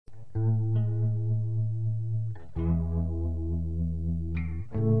Hey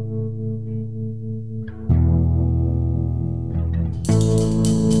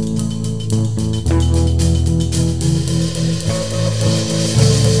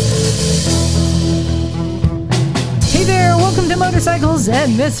there, welcome to Motorcycles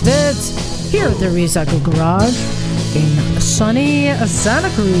and Misfits here at the Recycle Garage in sunny Santa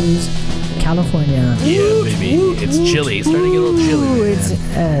Cruz, California. Yeah, baby. It's chilly. It's starting to get a little chilly. Ooh, it's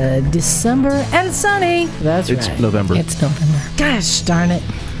December and sunny. That's right. It's November. It's November. Gosh darn it.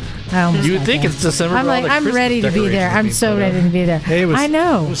 You would think it's December. I'm like, I'm ready to be there. I'm so ready to be there. Hey, I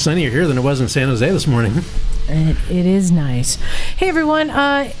know. It was sunnier here than it was in San Jose this morning. It is nice. Hey, everyone.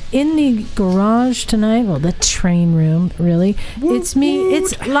 In the garage tonight, well, the train room, really. It's me.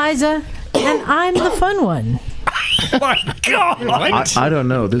 It's Liza. And I'm the fun one. Oh, my God. I don't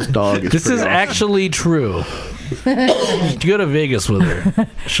know. This dog is This is awesome. actually true. You go to Vegas with her.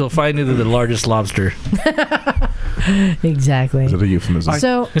 She'll find you the largest lobster. Exactly. Is it a euphemism?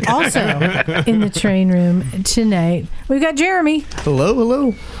 So, also in the train room tonight, we've got Jeremy.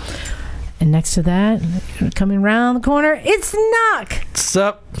 Hello. And next to that, coming around the corner, it's Knock. What's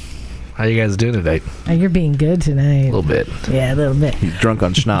up? How you guys doing tonight? Oh, you're being good tonight. A little bit. Yeah, a little bit. He's drunk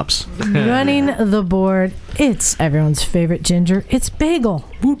on schnapps. Running the board, it's everyone's favorite ginger. It's Bagel.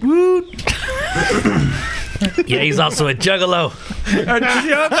 Woot woot. Yeah, he's also a juggalo. A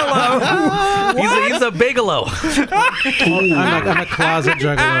juggalo? He's a bigelow. I'm a closet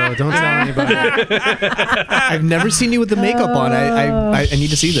juggalo. Don't tell anybody. I've never seen you with the makeup on. I need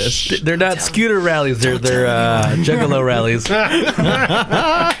to see this. They're not scooter rallies. They're juggalo rallies.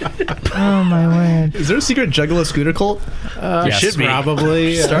 Oh, my word. Is there a secret juggalo scooter cult? Yes, should be.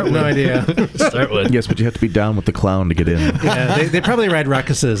 Probably. Start with. No idea. Start with. Yes, but you have to be down with the clown to get in. Yeah, they probably ride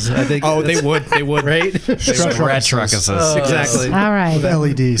ruckuses. I think. Oh, they would. They would. Right? Red truckuses. Exactly. All right.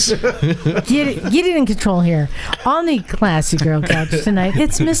 LEDs. Get it in control here. On the Classy Girl couch tonight,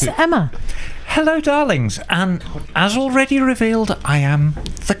 it's Miss Emma. Hello, darlings. And as already revealed, I am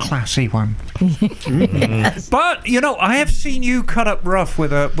the classy one. But, you know, I have seen you cut up rough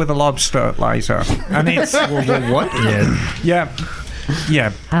with a lobster, Liza. And it's... What? Yeah.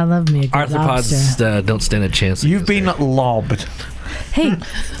 Yeah. I love me a good lobster. Arthropods don't stand a chance. You've been lobbed. Hey,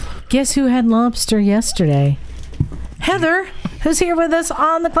 guess who had lobster yesterday? Heather, who's here with us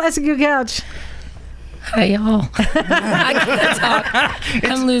on the Classic Girl couch. Hi, y'all. I can't talk.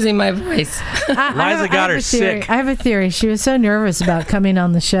 I'm losing my voice. Liza got her sick. I have a theory. She was so nervous about coming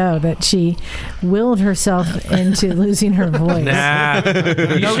on the show that she willed herself into losing her voice. Nah.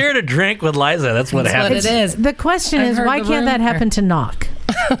 You shared a drink with Liza. That's what happened. What it is. The question is, why can't that happen to Knock?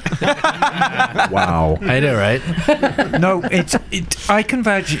 Wow. I know, right? No, I can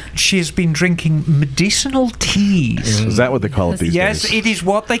vouch she has been drinking medicinal teas. Is that what they call it these Yes, days? it is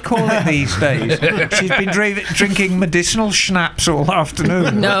what they call it these days. She's been drinking medicinal schnapps all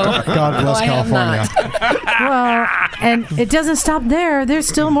afternoon. No. God bless I have California. not. Well, and it doesn't stop there. There's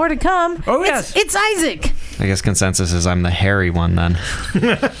still more to come. Oh, yes. It's Isaac. I guess consensus is I'm the hairy one then.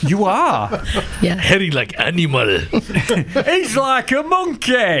 You are. Yeah. Hairy like animal. He's like a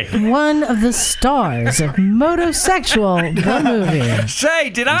monkey. One of the stars of Motosexual, the movie. Say,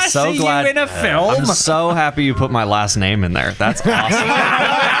 did I So see glad- you in a film? I'm so happy you put my last name in there. That's awesome.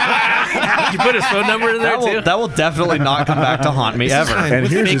 You put his phone number in there too? That will definitely not come back to haunt me ever. And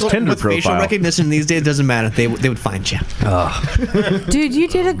here's his Tinder with facial profile. recognition these days, it doesn't matter. They would find you. Dude, you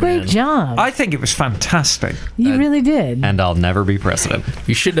did a great job. I think it was fantastic. You really did. And I'll never be president.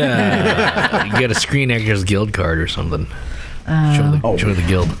 You should get a Screen Actors Guild card or something. Show the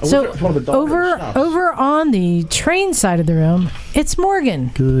guild. So over on the train side of the room, it's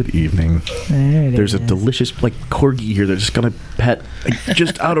Morgan. Good evening. There's a delicious corgi here. They're just gonna pet,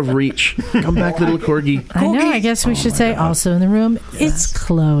 just out of reach. Come back, little corgi. I know. I guess we should say also in the room, it's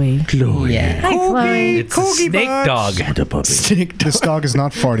Chloe. Chloe. Hi, Chloe. It's a snake dog. This dog is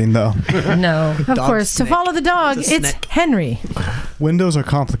not farting, though. No. Of course, to follow the dog, it's Henry. Windows are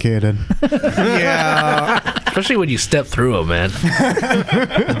complicated. Yeah. Especially when you step through them, man.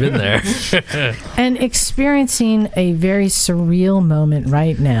 I've been there. And experiencing a very surreal moment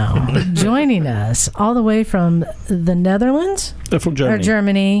right now. Joining us all the way from the Netherlands? From Or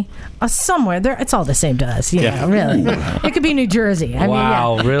Germany. Somewhere. There, it's all the same to us. Yeah, really. It could be New Jersey. I mean,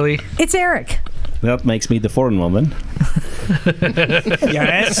 yeah. Really? It's Eric. That makes me the foreign woman.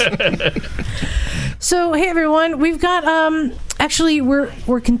 Yes. So, hey, everyone. We've got, actually,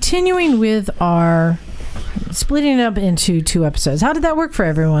 we're continuing with our splitting it up into 2 episodes. How did that work for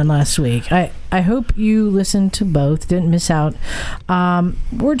everyone last week? I hope you listened to both, didn't miss out.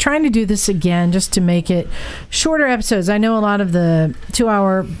 We're trying to do this again just to make it shorter episodes. I know a lot of the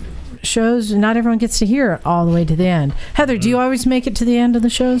 2-hour shows, not everyone gets to hear it all the way to the end. Heather, do you always make it to the end of the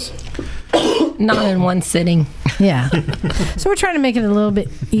shows? Not in one sitting. Yeah. So we're trying to make it a little bit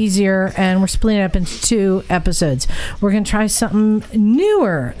easier, and we're splitting it up into 2 episodes. We're going to try something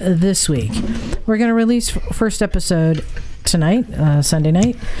newer this week. We're going to release first episode tonight, Sunday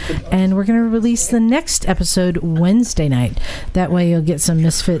night, and we're going to release the next episode Wednesday night. That way you'll get some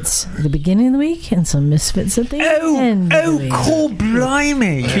Misfits at the beginning of the week and some Misfits at the end of the week. Cool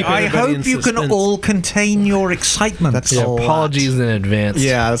blimey. Keep I everybody hope in you can suspense. all contain your excitement. That's a lot. Apologies in advance.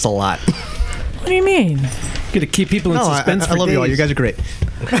 Yeah, that's a lot. What do you mean? Gonna keep people in No, suspense I for love days. you all. You guys are great.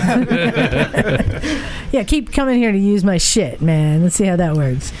 Yeah, keep coming here to use my shit, man. Let's see how that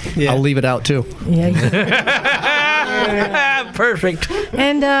works. I'll leave it out too. Yeah. Perfect.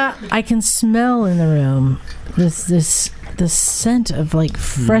 And I can smell in the room the scent of like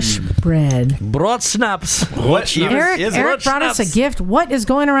fresh bread. Brought snaps. What Eric brought us a gift. What is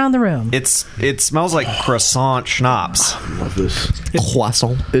going around the room? It smells like croissant schnapps. I love this.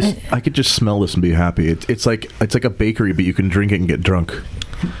 Croissant. I could just smell this and be happy. It's like a bakery, but you can drink it and get drunk.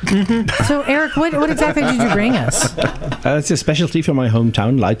 So, Eric, what exactly did you bring us? It's a specialty from my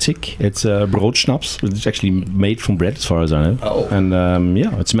hometown, Leipzig. It's broodschnaps. It's actually made from bread, as far as I know. Oh. And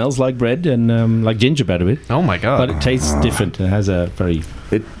it smells like bread and like gingerbread a bit. Oh my god! But it tastes different. It has a very...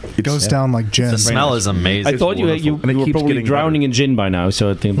 It goes down like gin. The smell is amazing. I thought you And it were keeps probably getting drowning in gin by now, so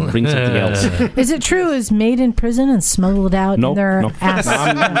I think bring something else. Is it true? Is made in prison and smuggled out in their ass?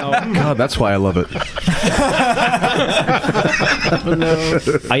 God, that's why I love it.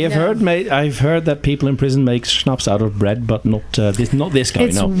 I've heard that people in prison make schnapps out of bread, but not this guy.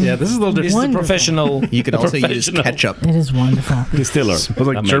 It's No, Yeah, this is a little this different. is a professional. You could also use professional ketchup. It is wonderful. distiller. It was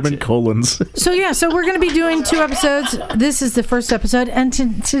like That makes German it. colons. So we're going to be doing 2 episodes. This is the first episode, and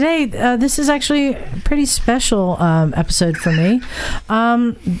today this is actually a pretty special episode for me.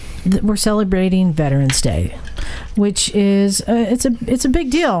 We're celebrating Veterans Day, which is it's a big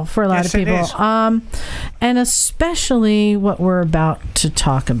deal for a lot of people, and especially what we're about to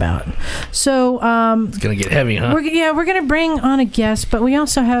talk about. So It's gonna get heavy, huh? we're going to bring on a guest, but we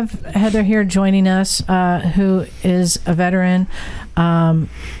also have Heather here joining us, who is a veteran.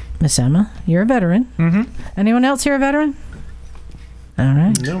 Miss Emma, you're a veteran. Mm-hmm. Anyone else here a veteran? All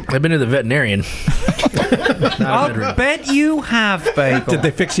right. I've been to the veterinarian. I'll bet you have, Bagel. Did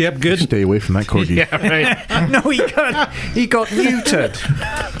they fix you up good? Stay away from that corgi. Yeah, right. No, he got neutered.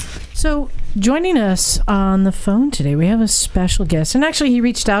 So, joining us on the phone today, we have a special guest. And actually, he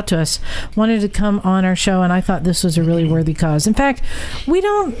reached out to us, wanted to come on our show, and I thought this was a really worthy cause. In fact, we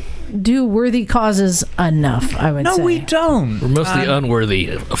don't do worthy causes enough, I would say. No, we don't. We're mostly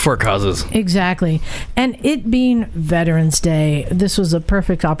unworthy for causes. Exactly. And it being Veterans Day, this was a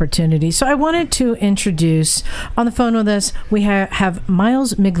perfect opportunity. So I wanted to introduce, on the phone with us, we have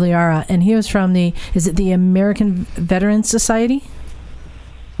Miles Migliara, and he was from the American Veterans Society?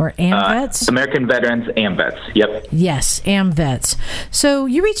 Or AMVETS? American Veterans, AMVETS. Yep. Yes, AMVETS. So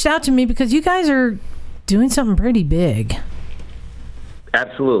you reached out to me because you guys are doing something pretty big.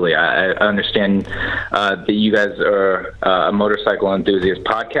 Absolutely. I understand that you guys are a motorcycle enthusiast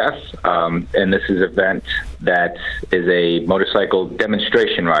podcast, and this is an event that is a motorcycle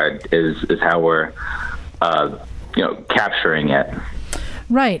demonstration ride is how we're capturing it.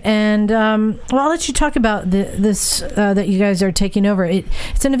 Right, and well, I'll let you talk about this that you guys are taking over.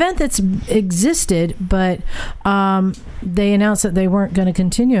 It's an event that's existed, but they announced that they weren't going to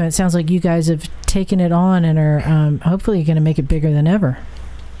continue. It sounds like you guys have taken it on and are hopefully going to make it bigger than ever.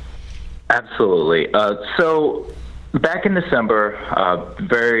 Absolutely. So back in December,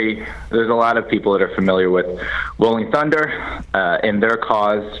 there's a lot of people that are familiar with Rolling Thunder and their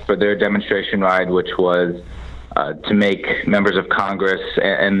cause for their demonstration ride, which was to make members of Congress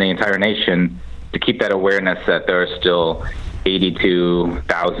and the entire nation to keep that awareness that there are still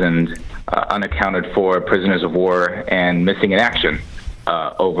 82,000 unaccounted for prisoners of war and missing in action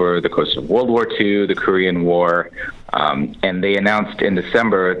over the course of World War II, the Korean War, and they announced in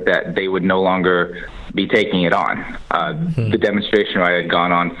December that they would no longer be taking it on. The demonstration ride had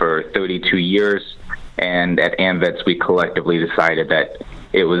gone on for 32 years, and at AMVETS we collectively decided that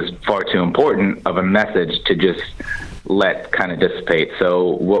it was far too important of a message to just let kind of dissipate.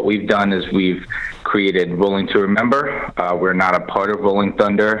 So what we've done is we've created Rolling to Remember. We're not a part of Rolling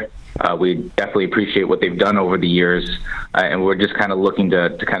Thunder. We definitely appreciate what they've done over the years, and we're just kind of looking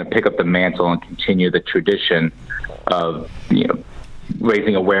to kind of pick up the mantle and continue the tradition of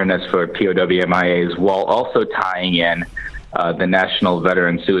raising awareness for POW MIAs while also tying in the national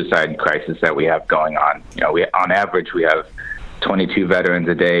veteran suicide crisis that we have going on. On average, we have 22 veterans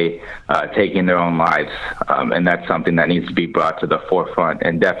a day taking their own lives. And that's something that needs to be brought to the forefront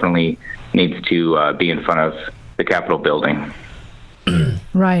and definitely needs to be in front of the Capitol building.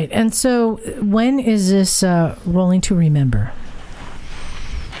 Right. And so when is this Rolling to Remember?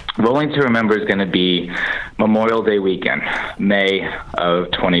 Rolling to Remember is going to be Memorial Day weekend, May of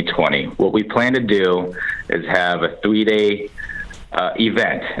 2020. What we plan to do is have a 3-day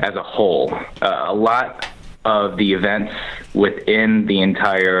event as a whole. A lot of the events within the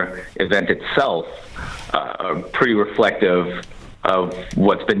entire event itself are pretty reflective of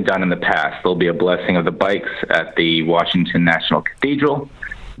what's been done in the past. There'll be a blessing of the bikes at the Washington National Cathedral.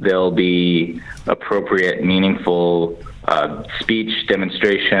 There'll be appropriate, meaningful speech,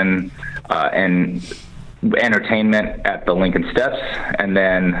 demonstration, and entertainment at the Lincoln Steps. And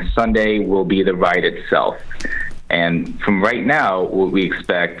then Sunday will be the ride itself. And from right now, what we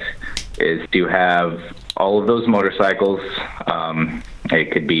expect is to have all of those motorcycles.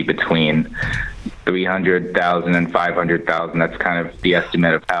 It could be between 300,000 and 500,000. That's kind of the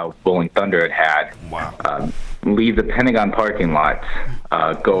estimate of how Rolling Thunder had. Wow. Leave the Pentagon parking lot,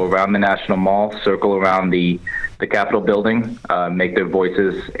 go around the National Mall, circle around the Capitol building, make their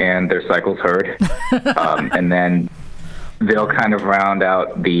voices and their cycles heard, and then they'll kind of round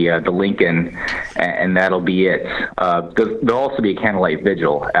out the Lincoln, and that'll be it. There'll also be a candlelight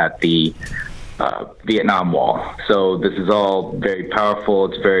vigil at the Vietnam Wall. So this is all very powerful.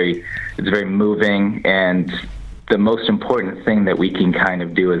 It's very moving, and the most important thing that we can kind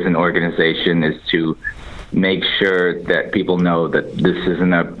of do as an organization is to make sure that people know that this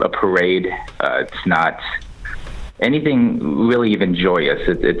isn't a parade. It's not anything really even joyous.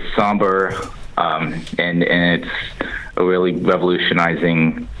 It's somber, and it's a really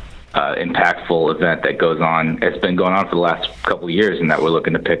revolutionizing, impactful event that goes on. It's been going on for the last couple of years, and that we're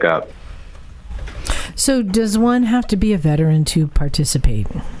looking to pick up. So does one have to be a veteran to participate?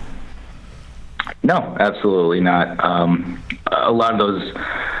 No, absolutely not. A lot of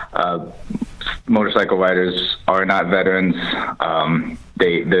those motorcycle riders are not veterans.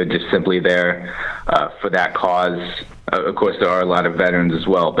 They're just simply there for that cause. Of course, there are a lot of veterans as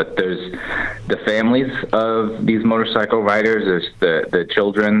well, but there's the families of these motorcycle riders. There's the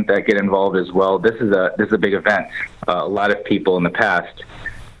children that get involved as well. This is a big event. A lot of people in the past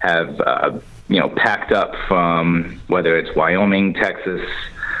have packed up from whether it's Wyoming, Texas,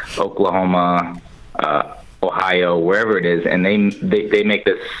 Oklahoma, Ohio, wherever it is, and they make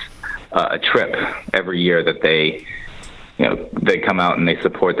this a trip every year that they come out and they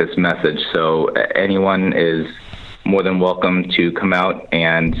support this message. So anyone is more than welcome to come out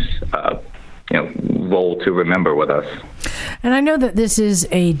and roll to remember with us. And I know that this is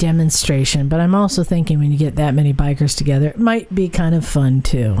a demonstration, but I'm also thinking when you get that many bikers together, it might be kind of fun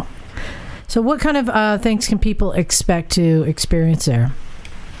too. So what kind of things can people expect to experience there?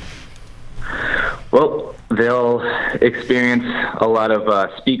 Well, they'll experience a lot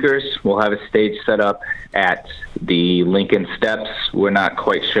of speakers. We'll have a stage set up at the Lincoln Steps. We're not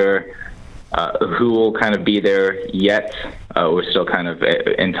quite sure who will kind of be there yet. We're still kind of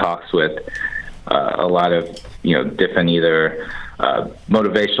in talks with a lot of different either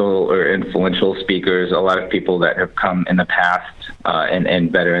motivational or influential speakers. A lot of people that have come in the past,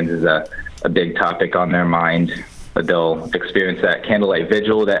 and veterans is a big topic on their mind. They'll experience that candlelight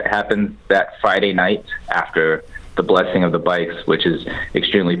vigil that happens that Friday night after the blessing of the bikes, which is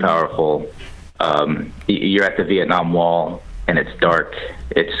extremely powerful. You're at the Vietnam Wall, and it's dark.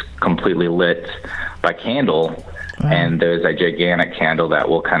 It's completely lit by candle, and there's a gigantic candle that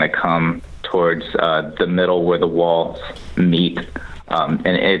will kind of come towards the middle where the walls meet. And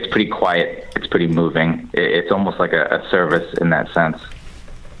it's pretty quiet. It's pretty moving. It's almost like a service in that sense.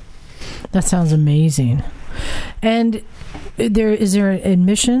 That sounds amazing. And is there an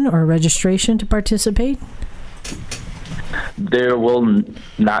admission or registration to participate? There will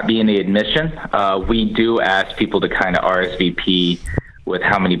not be any admission. We do ask people to kind of RSVP with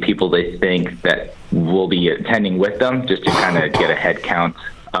how many people they think that will be attending with them, just to kind of get a head count.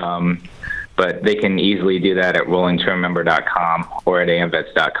 But they can easily do that at rollingtoremember.com or at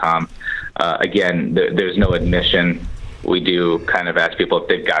amvets.com. Again, there's no admission. We do kind of ask people if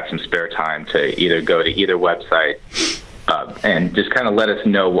they've got some spare time to either go to either website and just kind of let us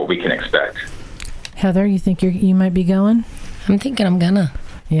know what we can expect. Heather, you think you might be going? I'm thinking I'm gonna.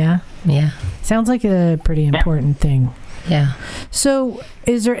 Yeah? Yeah. Sounds like a pretty important thing. Yeah. So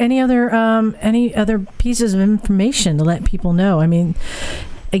is there any other pieces of information to let people know? I mean,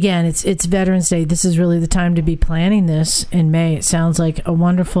 again, it's Veterans Day. This is really the time to be planning this in May. It sounds like a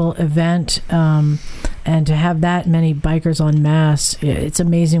wonderful event, and to have that many bikers en masse, it's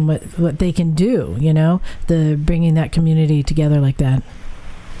amazing what they can do. The bringing that community together like that.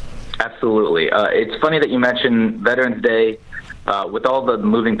 Absolutely. It's funny that you mentioned Veterans Day. With all the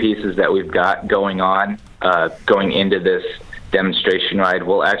moving pieces that we've got going on, going into this demonstration ride,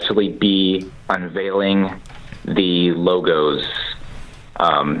 we'll actually be unveiling the logos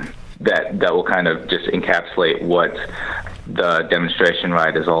that will kind of just encapsulate what the demonstration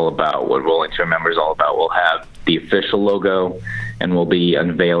ride is all about, what Rolling to Remember is all about. We'll have the official logo, and we'll be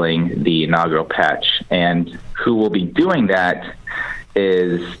unveiling the inaugural patch. And who will be doing that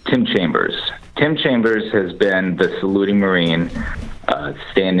is Tim Chambers. Tim Chambers has been the saluting Marine,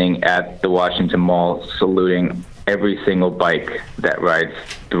 standing at the Washington Mall, saluting every single bike that rides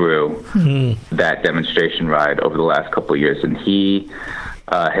through that demonstration ride over the last couple of years. And he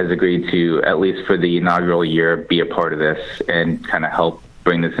has agreed to, at least for the inaugural year, be a part of this and kind of help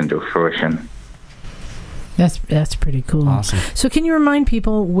bring this into fruition. That's pretty cool. Awesome. So can you remind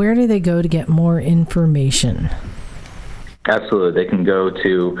people, where do they go to get more information? Absolutely. They can go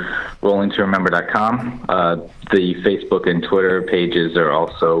to rollingtoremember.com. The Facebook and Twitter pages are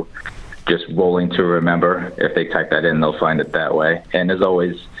also just Rolling to Remember. If they type that in, they'll find it that way. And as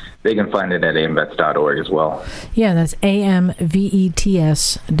always, they can find it at amvets.org as well. Yeah, that's amvets.org,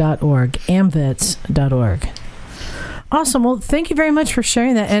 amvets.org. Awesome. Well, thank you very much for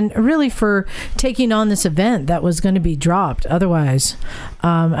sharing that, and really for taking on this event that was going to be dropped. Otherwise,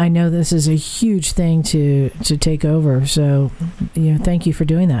 I know this is a huge thing to take over. So, thank you for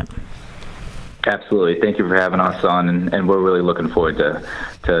doing that. Absolutely. Thank you for having us on, and we're really looking forward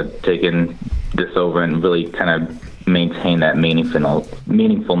to taking this over and really kind of maintain that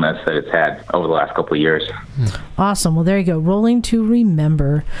meaningfulness that it's had over the last couple of years. Awesome. Well, there you go. Rolling to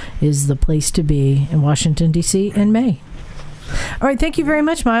Remember is the place to be in Washington, D.C. in May. All right. Thank you very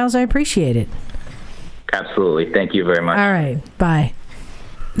much, Miles. I appreciate it. Absolutely. Thank you very much. All right. Bye.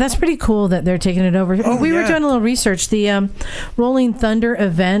 That's pretty cool that they're taking it over. We were doing a little research. The Rolling Thunder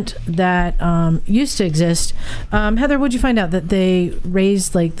event that used to exist. Heather, what'd you find out? That they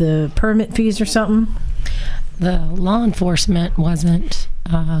raised like the permit fees or something? The law enforcement wasn't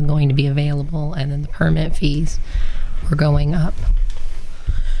going to be available, and then the permit fees were going up.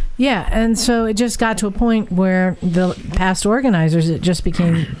 Yeah, and so it just got to a point where the past organizers, it just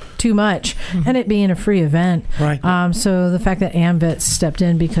became too much, and it being a free event. Right. So the fact that AMVETS stepped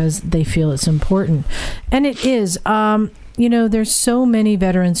in because they feel it's important, and it is. There's so many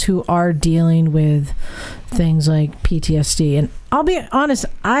veterans who are dealing with things like PTSD, and I'll be honest,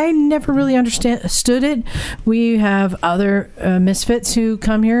 I never really understood it. We have other misfits who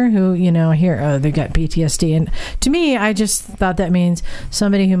come here who, hear, they've got PTSD. And to me, I just thought that means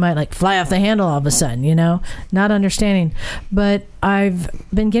somebody who might like fly off the handle all of a sudden, not understanding. But I've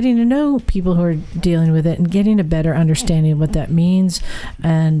been getting to know people who are dealing with it and getting a better understanding of what that means.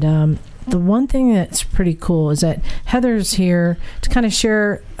 And the one thing that's pretty cool is that Heather's here to kind of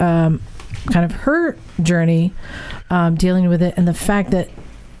share kind of her journey dealing with it, and the fact that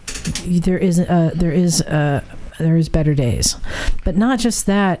there is better days. But not just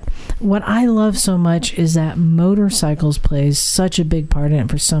that, what I love so much is that motorcycles plays such a big part in it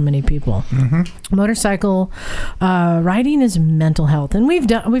for so many people. Mm-hmm. Motorcycle riding is mental health, and we've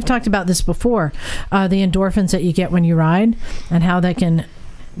talked about this before, the endorphins that you get when you ride and how that can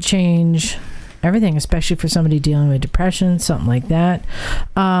change everything, especially for somebody dealing with depression, something like that.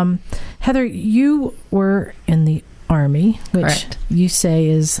 Heather, you were in the Army, which Correct. You say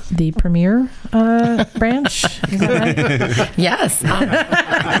is the premier branch. Is that right? Yes. Of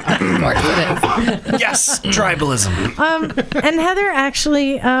course it is. Yes, tribalism. And Heather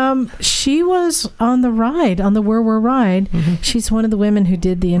actually, she was on the Wur ride. Mm-hmm. She's one of the women who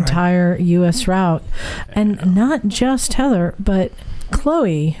did the entire U.S. route. And not just Heather, but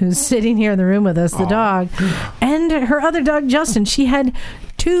Chloe, who's sitting here in the room with us, the dog, and her other dog, Justin. She had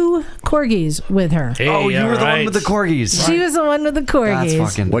 2 corgis with her. Hey, you were the one with the corgis. She was the one with the corgis.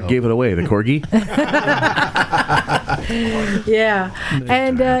 That's fucking What gave it away? The corgi? Yeah.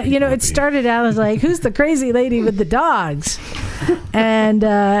 And, it started out as like, who's the crazy lady with the dogs? And,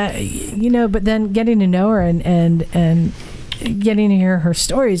 but then getting to know her and getting to hear her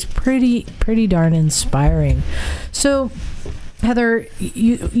story is pretty darn inspiring. So, Heather,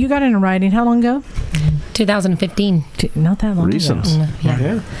 you got into riding how long ago? 2015. Not that long Recent. ago.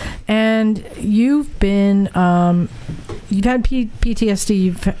 Yeah. And you've been, you've had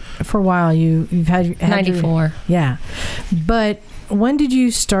PTSD for a while. You've had 94. Yeah. But when did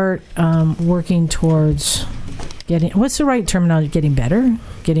you start working towards What's the right terminology? Getting better?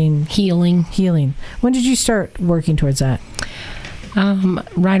 Healing. When did you start working towards that?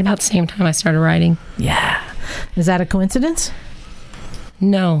 Right about the same time I started writing. Yeah. Is that a coincidence?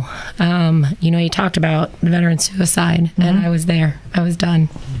 No. You talked about the veteran suicide, and I was there. I was done.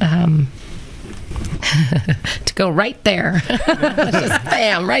 To go right there. Just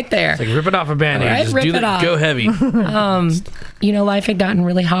bam, right there. It's like ripping off a Band-Aid. Right, Just rip do it that. off. Go heavy. Life had gotten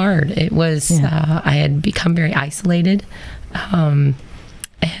really hard. It was, I had become very isolated, and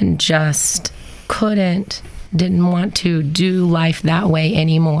just didn't want to do life that way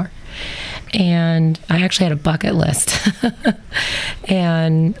anymore. And I actually had a bucket list.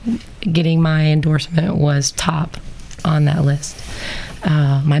 And getting my endorsement was top on that list.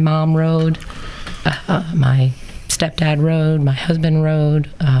 My mom rode, my stepdad rode, my husband rode,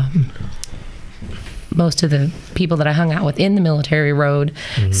 most of the people that I hung out with in the military rode.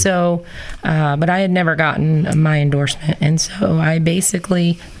 So, but I had never gotten my endorsement. And so I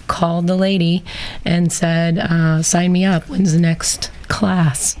basically called the lady and said, sign me up. When's the next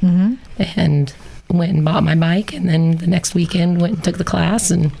class? And went and bought my bike. And then the next weekend went and took the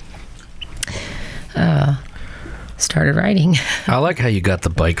class and started riding. I like how you got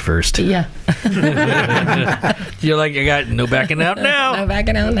the bike first. Yeah. You're like, I got no backing out now. No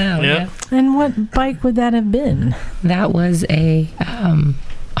backing out now. Yeah. And what bike would that have been? That was a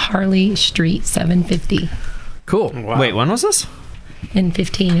Harley Street 750. Cool. Wow. Wait, when was this? In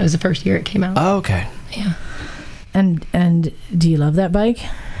 15. It was the first year it came out. Oh, okay. Yeah. And do you love that bike?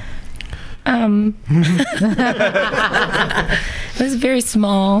 It was very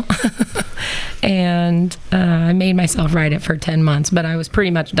small. And I made myself ride it for 10 months, but I was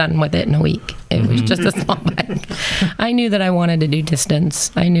pretty much done with it in a week. It was just a small bike. I knew that I wanted to do distance.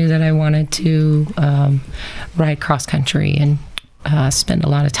 I knew that I wanted to ride cross country and spend a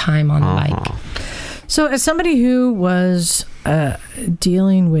lot of time on the bike. So as somebody who was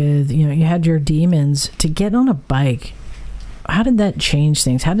dealing with, you had your demons, to get on a bike, how did that change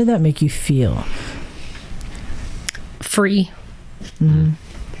things? How did that make you feel? Free.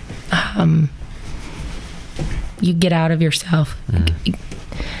 You get out of yourself.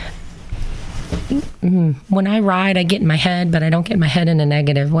 When I ride, I get in my head, but I don't get in my head in a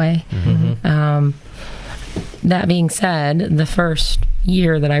negative way. That being said, the first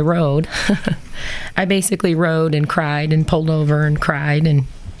year that I rode, I basically rode and cried and pulled over and cried and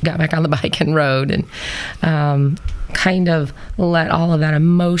got back on the bike and rode and kind of let all of that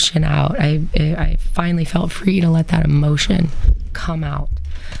emotion out. I finally felt free to let that emotion come out.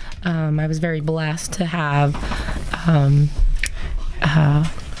 I was very blessed to have,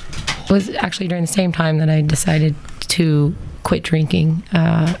 was actually during the same time that I decided to quit drinking.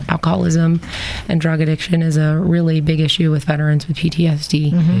 Alcoholism and drug addiction is a really big issue with veterans with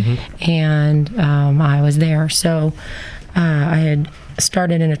PTSD. And I was there. So I had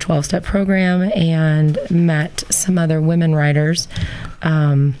started in a 12-step program and met some other women riders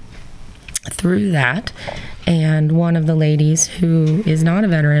through that. And one of the ladies, who is not a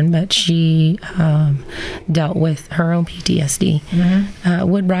veteran, but she dealt with her own PTSD,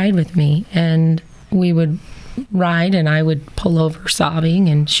 would ride with me. And we would ride, and I would pull over sobbing,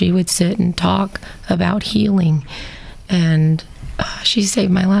 and she would sit and talk about healing. And she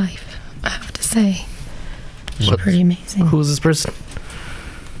saved my life, I have to say. She's pretty amazing. Who is this person?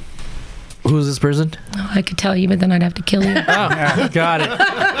 Who is this person? Oh, I could tell you, but then I'd have to kill you. Oh, got it.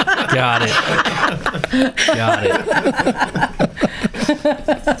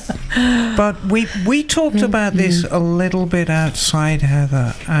 But we talked about this a little bit outside,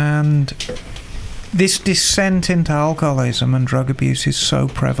 Heather, and this descent into alcoholism and drug abuse is so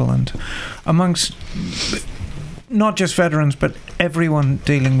prevalent amongst not just veterans, but everyone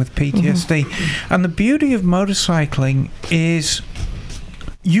dealing with PTSD. And the beauty of motorcycling is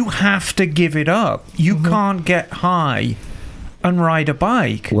you have to give it up. You can't get high and ride a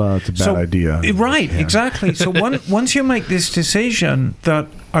bike. Well, it's a bad idea. Right, exactly. So once you make this decision that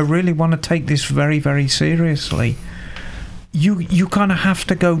I really want to take this very, very seriously, you kind of have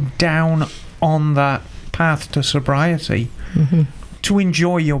to go down on that path to sobriety to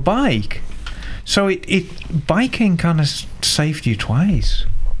enjoy your bike. So it biking kind of saved you twice.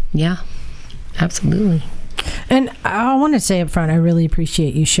 Yeah, absolutely. And I want to say up front, I really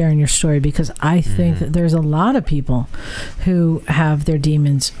appreciate you sharing your story, because I think that there's a lot of people who have their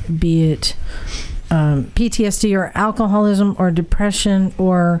demons, be it PTSD or alcoholism or depression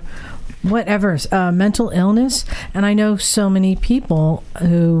or whatever, mental illness. And I know so many people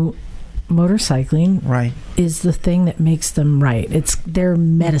who motorcycling is the thing that makes them right. It's their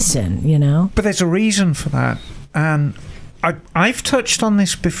medicine, But there's a reason for that. And I've touched on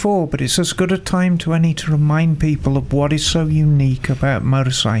this before, but it's as good a time to any to remind people of what is so unique about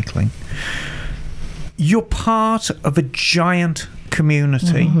motorcycling. You're part of a giant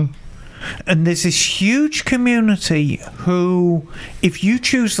community. And there's this huge community who, if you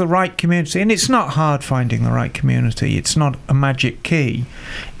choose the right community, and it's not hard finding the right community, it's not a magic key.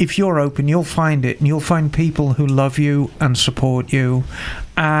 If you're open, you'll find it, and you'll find people who love you and support you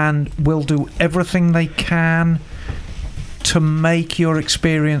and will do everything they can to make your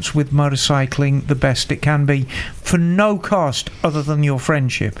experience with motorcycling the best it can be for no cost other than your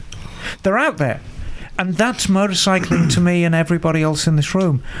friendship. They're out there. And that's motorcycling to me and everybody else in this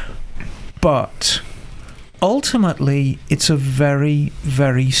room. But ultimately, it's a very,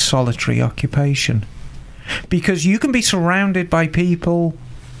 very solitary occupation. Because you can be surrounded by people,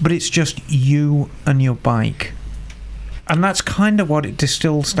 but it's just you and your bike. And that's kind of what it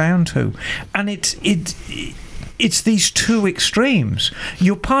distills down to. And it's these two extremes.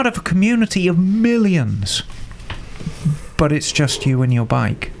 You're part of a community of millions, but it's just you and your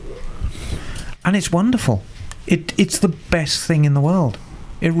bike. And it's wonderful. It's the best thing in the world.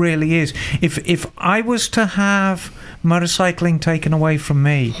 It really is. If I was to have motorcycling taken away from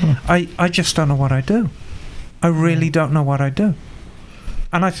me, I just don't know what I'd do. I really don't know what I'd do.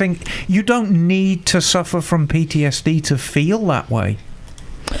 And I think you don't need to suffer from PTSD to feel that way.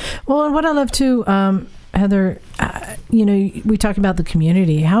 Well, and what I love too, Heather, we talked about the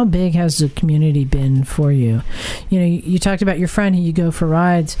community. How big has the community been for you? You talked about your friend who you go for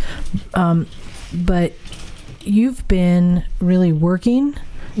rides, but you've been really working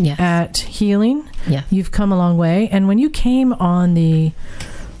at healing. Yeah. You've come a long way. And when you came on the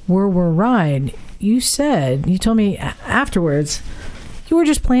World War ride, you told me afterwards, you were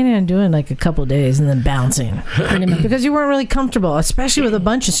just planning on doing like a couple of days and then bouncing. Because you weren't really comfortable, especially with a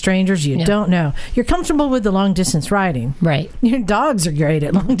bunch of strangers you don't know. You're comfortable with the long distance riding. Right. Your dogs are great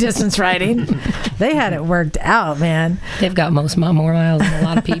at long distance riding. They had it worked out, man. They've got more miles than a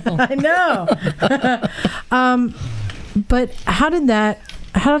lot of people. I know. But how did that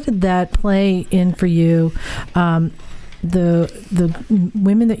play in for you? The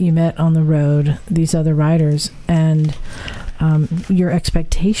women that you met on the road, these other riders, and your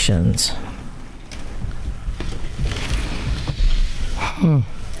expectations.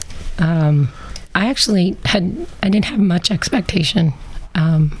 I actually didn't have much expectation.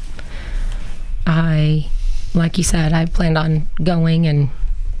 Like you said, I planned on going, and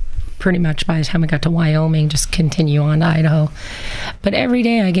pretty much by the time I got to Wyoming, just continue on to Idaho. But every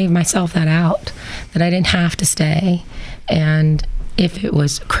day I gave myself that out, that I didn't have to stay. And if it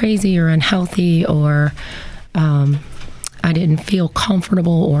was crazy or unhealthy or I didn't feel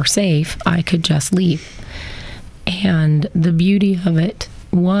comfortable or safe, I could just leave. And the beauty of it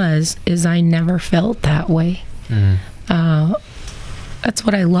is I never felt that way. That's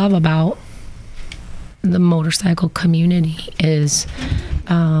what I love about the motorcycle community is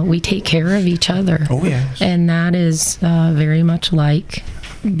we take care of each other. Oh, yes. And that is very much like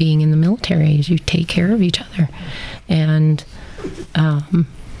being in the military, is you take care of each other. And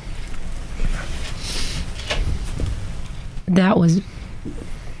that was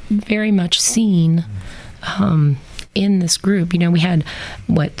very much seen in this group. We had,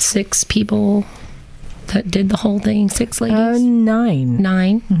 6 people that did the whole thing? 6 ladies? 9.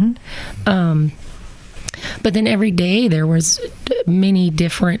 9? Mm-hmm. But then every day there was many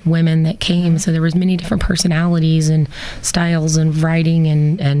different women that came, so there was many different personalities and styles and riding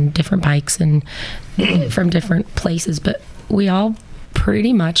and different bikes and from different places. But we all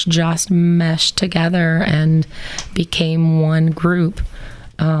pretty much just meshed together and became one group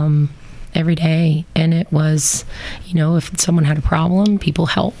every day. And it was, if someone had a problem, people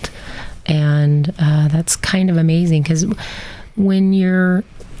helped. And that's kind of amazing, because when you're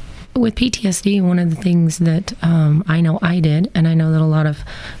with PTSD, one of the things that I know I did, and I know that a lot of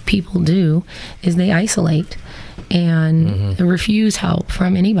people do, is they isolate and refuse help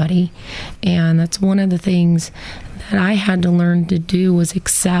from anybody. And that's one of the things that I had to learn to do, was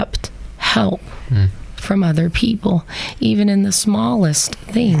accept help from other people, even in the smallest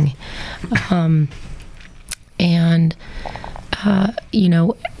thing.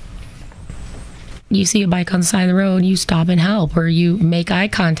 You see a bike on the side of the road, you stop and help, or you make eye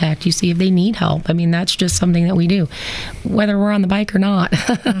contact, you see if they need help. I mean, that's just something that we do, whether we're on the bike or not.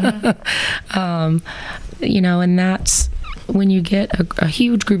 And that's when you get a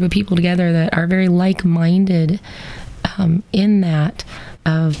huge group of people together that are very like-minded in that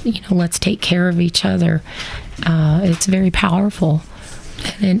of, let's take care of each other. It's very powerful,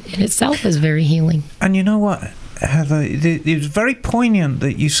 and in itself is very healing. And you know what? Heather, it's very poignant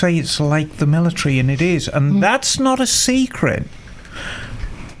that you say it's like the military, and it is, and that's not a secret.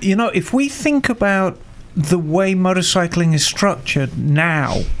 You know, if we think about the way motorcycling is structured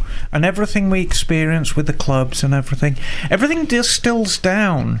now, and everything we experience with the clubs and everything distills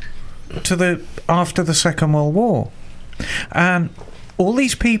down to after the Second World War, and all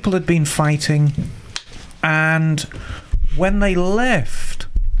these people had been fighting, and when they left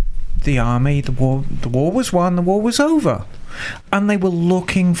the army, the war was won, the war was over, and they were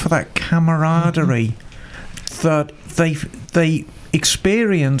looking for that camaraderie that they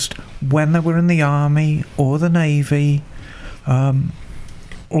experienced when they were in the army or the navy,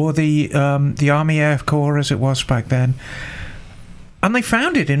 or the Army Air Corps as it was back then, and they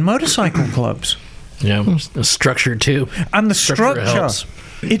found it in motorcycle clubs. Yeah, the structure too, and the structure.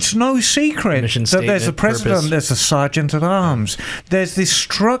 It's no secret that there's a president, purpose. There's a sergeant at arms. There's this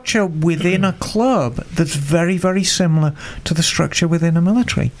structure within a club that's very, very similar to the structure within a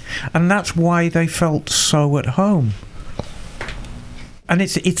military. And that's why they felt so at home. And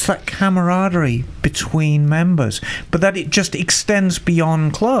it's that camaraderie between members, but that it just extends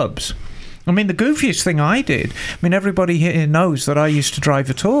beyond clubs. I mean, the goofiest thing I did, everybody here knows that I used to drive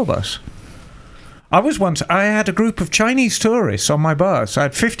a tour bus. I had a group of Chinese tourists on my bus. I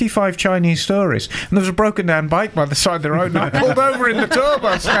had 55 Chinese tourists, and there was a broken down bike by the side of the road, and I pulled over in the tour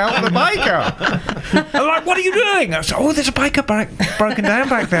bus to help the biker. I'm like, what are you doing? I said, there's a biker broken down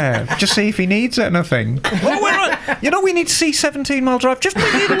back there. Just see if he needs anything. We need to see 17 Mile Drive.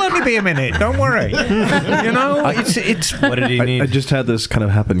 It'll only be a minute. Don't worry. It's. What did he need? I just had this kind of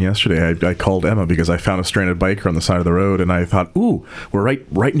happen yesterday. I called Emma because I found a stranded biker on the side of the road, and I thought, ooh, we're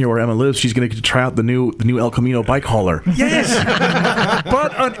right near where Emma lives. She's going to get to try out the new El Camino bike hauler. Yes,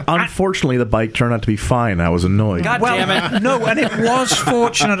 but unfortunately, the bike turned out to be fine. I was annoyed. God damn it! No, and it was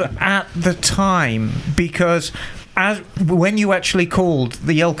fortunate at the time because when you actually called,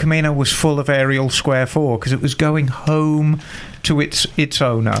 the El Camino was full of Ariel Square 4 because it was going home to its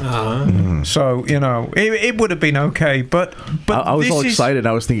owner. So it would have been okay, but I was all excited.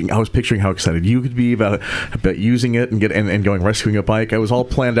 I was picturing how excited you could be about using it and going rescuing a bike. I was all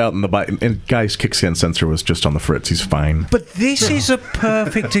planned out, and the bike and guy's kickstand sensor was just on the fritz. He's fine. But this is a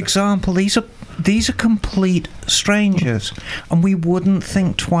perfect example. These are complete strangers, and we wouldn't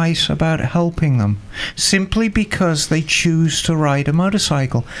think twice about helping them simply because they choose to ride a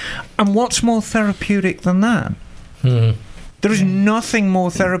motorcycle. And what's more therapeutic than that? There is nothing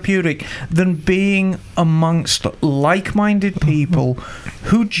more therapeutic than being amongst like-minded people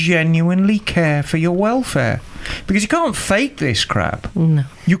who genuinely care for your welfare. Because you can't fake this crap. No.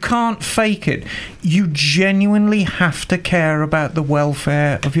 You can't fake it. You genuinely have to care about the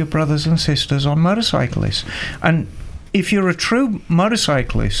welfare of your brothers and sisters on motorcyclists. And if you're a true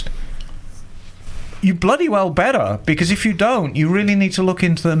motorcyclist, you bloody well better, because if you don't, you really need to look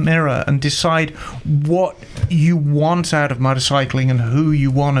into the mirror and decide what you want out of motorcycling and who you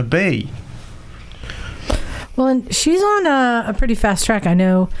want to be. Well, and she's on a pretty fast track. I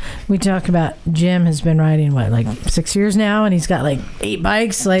know we talk about Jim has been riding, 6 years now, and he's got 8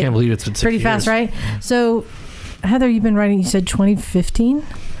 bikes. I can't believe it's been 6 pretty years. Fast, right? So, Heather, you've been riding, you said 2015?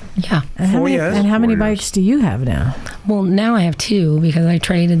 Yeah. And how many bikes do you have now? Well, now I have 2 because I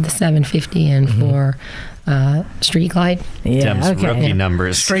traded the 750 in for Street Glide. Yeah, Tim's rookie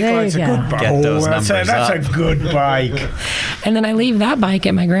numbers. Street Glide's a good bike. Get those that's a good bike. And then I leave that bike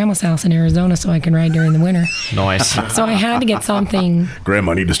at my grandma's house in Arizona so I can ride during the winter. Nice. So I had to get something.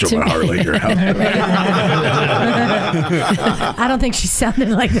 Grandma, need to store my Harley at your house. I don't think she sounded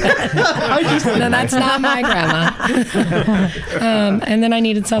like that. No, that's not my grandma. And then I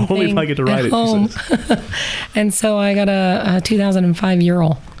needed something Only if I get to ride at home. And so I got a 2005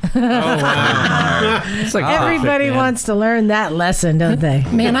 Ural. Oh, wow. Everybody wants to learn that lesson, don't they?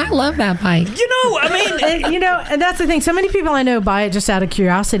 Man, I love that bike. And that's the thing. So many people I know buy it just out of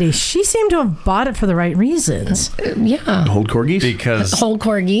curiosity. She seemed to have bought it for the right reasons. Yeah. Hold corgis? Because hold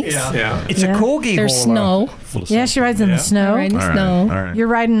corgis. Yeah. It's a corgi. There's snow. Yeah, she rides in the snow. I ride in the snow. Right. You're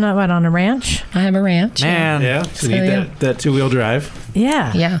riding on a ranch? I have a ranch. Man. Yeah. So you need that 2-wheel drive.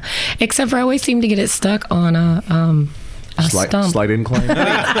 Yeah. Yeah. Except for I always seem to get it stuck on a stump. Slight incline.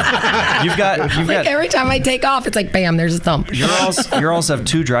 You've got every time I take off, it's like bam, there's a stump. You also have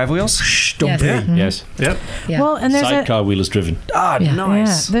 2 drive wheels. Yes. Yes. Yep. Yeah. Well, and there's Sidecar wheelers driven. Ah, Yeah.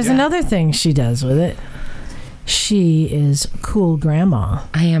 nice. There's another thing she does with it. she is cool grandma.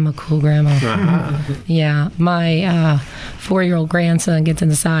 I am a cool grandma. Yeah, my 4-year-old grandson gets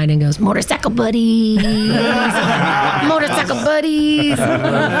inside and goes, "Motorcycle buddies, motorcycle buddies."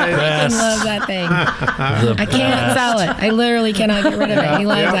 I love that thing. I can't sell it. I literally cannot get rid of it. He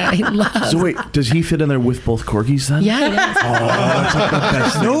loves that. He loves. So wait, does he fit in there with both corgis then? Yeah, he does. Oh, that's like the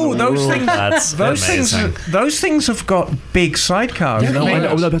best. No, those things. That's amazing. Those things have got big sidecars. They're No, I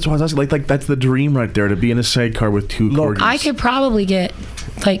huge. know, that's why I was asking. Like that's the dream right there, to be in a sidecar with 2 corgis. I could probably get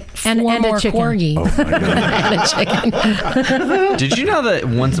like 4 And a more chicken. corgi. And a chicken. Did you know that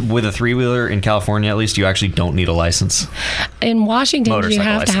once with a 3-wheeler in California, at least, you actually don't need a license? In Washington, you Motorcycle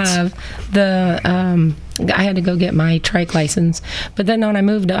have to license. have the. I had to go get my trike license, but then when I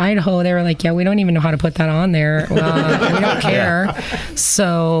moved to Idaho, they were like, "Yeah, we don't even know how to put that on there. We don't care,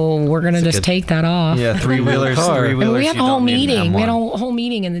 so we're gonna just take that off." Yeah, 3-wheelers. And we had a whole meeting. We had a one. whole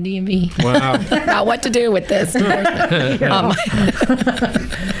meeting in the DMV Wow. about what to do with this.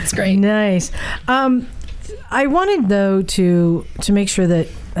 It's great. Nice. I wanted though to make sure that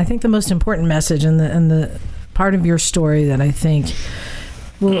I think the most important message and the part of your story that I think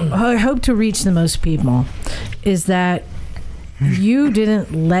I hope to reach the most people is that you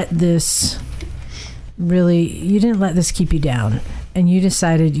didn't let this keep you down, and you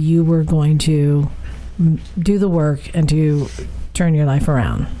decided you were going to do the work and to turn your life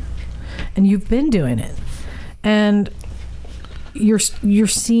around, and you've been doing it, and you're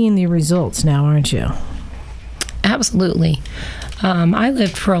seeing the results now, aren't you? Absolutely. I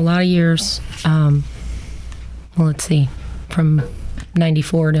lived for a lot of years. Well, let's see, from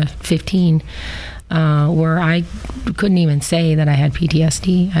 94 to 15, where I couldn't even say that I had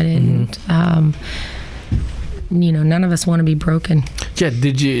PTSD. I didn't. None of us want to be broken. Yeah,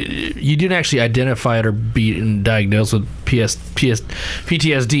 you didn't actually identify it or be diagnosed with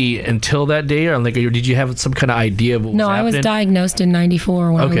PTSD until that day, or like, did you have some kind of idea of what No, was I happening? was diagnosed in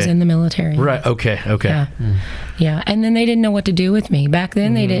 94 when I was Okay. in the military. Right. Okay. Yeah. Yeah. And then they didn't know what to do with me. Back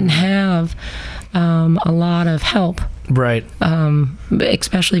then, they didn't have a lot of help, Right.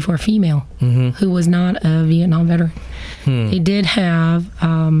 especially for a female who was not a Vietnam veteran. They did have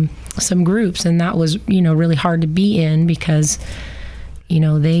some groups, and that was, really hard to be in because, I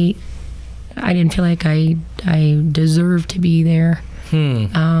didn't feel like I deserved to be there.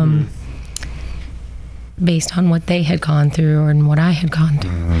 Based on what they had gone through and what I had gone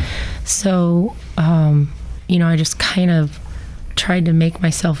through. So, I just kind of tried to make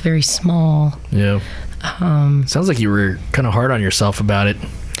myself very small. Yeah. Sounds like you were kind of hard on yourself about it.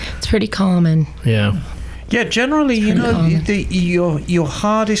 It's pretty common. Yeah. Yeah, generally, your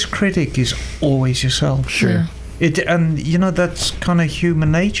hardest critic is always yourself. Sure. Yeah. That's kind of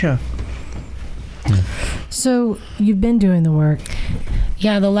human nature. So you've been doing the work.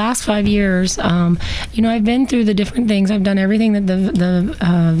 Yeah, the last 5 years, I've been through the different things. I've done everything that the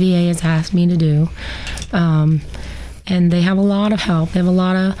VA has asked me to do. And they have a lot of help. They have a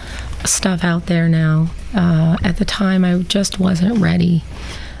lot of stuff out there now. At the time, I just wasn't ready.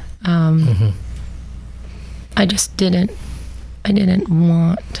 I just didn't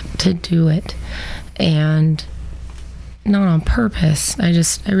want to do it. And not on purpose. I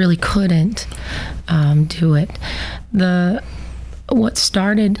really couldn't do it. What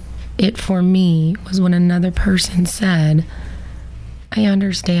started it for me was when another person said, "I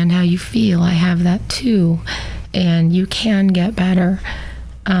understand how you feel. I have that too, and you can get better."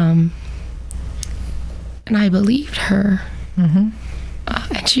 And I believed her. And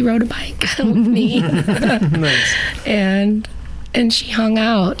she rode a bike with me. Nice. And she hung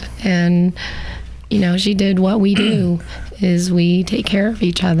out, and she did what we do is we take care of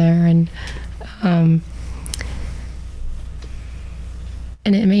each other, and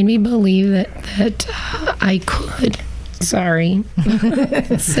it made me believe that I could. Sorry.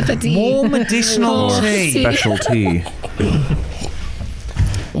 Sip of tea. More medicinal tea. Specialty.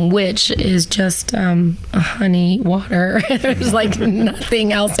 Which is just honey water. There's like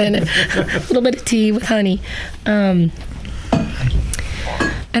nothing else in it. A little bit of tea with honey. And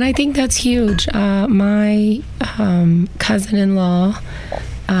I think that's huge. My cousin-in-law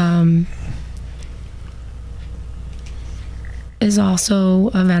is also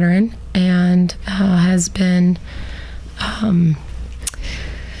a veteran and has been,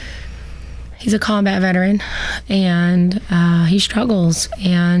 he's a combat veteran, and he struggles.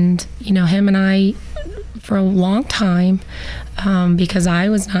 And, him and I, for a long time, because I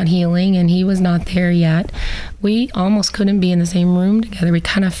was not healing and he was not there yet, we almost couldn't be in the same room together. We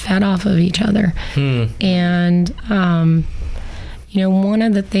kind of fed off of each other. And, one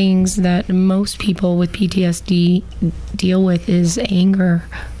of the things that most people with PTSD deal with is anger,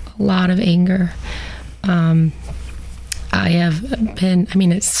 a lot of anger. I have been, I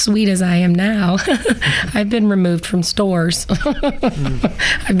mean, as sweet as I am now, I've been removed from stores.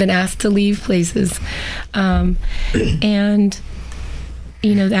 I've been asked to leave places. And,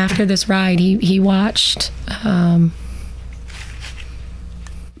 you know, after this ride, he watched, I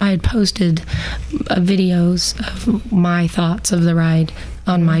had posted videos of my thoughts of the ride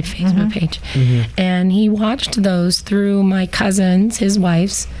on my Facebook page. And he watched those through my cousin's, his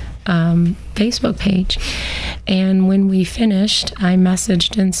wife's, Facebook page. And when we finished, I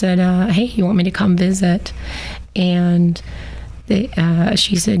messaged and said, hey, you want me to come visit? And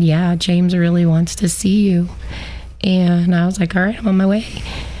she said, yeah, James really wants to see you. And I was like, all right, I'm on my way.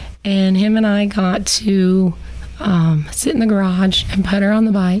 And him and I got to sit in the garage and put her on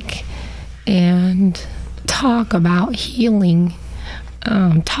the bike and talk about healing,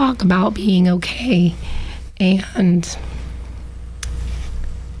 talk about being okay. And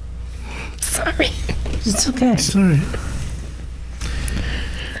sorry. It's okay. Sorry.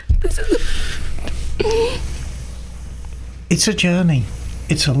 It's a journey.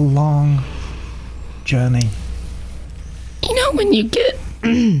 It's a long journey. You know, when you get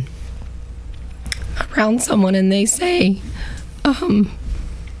around someone and they say,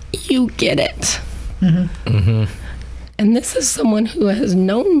 you get it. And this is someone who has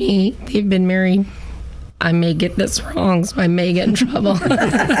known me. They've been married. I may get this wrong, so I may get in trouble.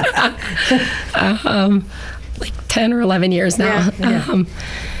 Like 10 or 11 years now. Yeah.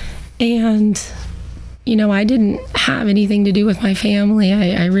 And, you know, I didn't have anything to do with my family.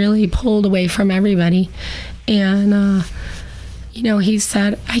 I really pulled away from everybody. And, you know, he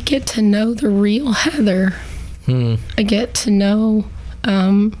said, I get to know the real Heather. I get to know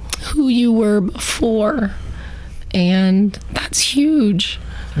who you were before. And that's huge.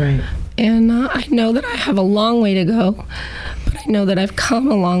 Right. And I know that I have a long way to go, but I know that I've come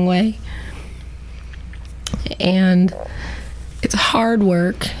a long way. And it's hard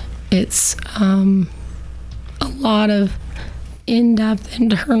work. It's a lot of in-depth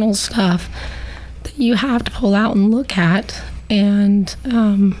internal stuff that you have to pull out and look at. And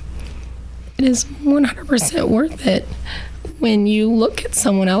it is 100% worth it when you look at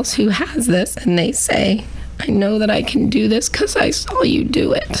someone else who has this and they say, I know that I can do this because I saw you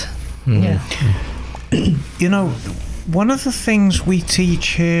do it. Yeah. You know, one of the things we teach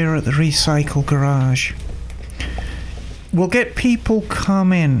here at the Recycle Garage, we'll get people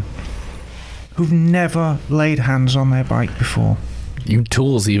come in who've never laid hands on their bike before. You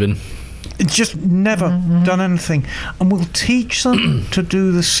tools even. Just never done anything. And we'll teach them to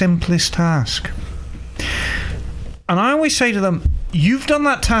do the simplest task. And I always say to them, you've done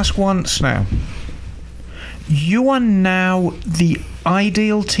that task once now. You are now the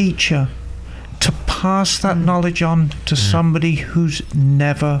ideal teacher to pass that knowledge on to somebody who's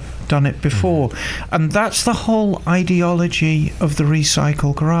never done it before. And that's the whole ideology of the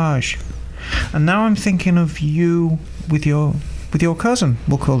Recycle Garage. And now I'm thinking of you with your cousin.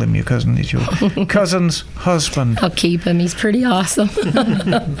 We'll call him your cousin. He's your cousin's husband. I'll keep him. He's pretty awesome.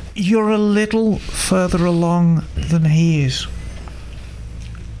 You're a little further along than he is.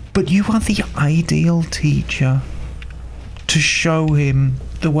 But you are the ideal teacher to show him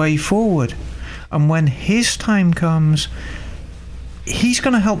the way forward. And when his time comes, he's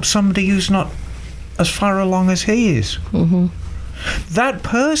going to help somebody who's not as far along as he is. That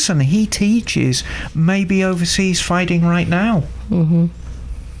person he teaches may be overseas fighting right now.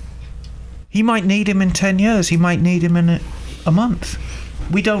 He might need him in 10 years. He might need him in a month.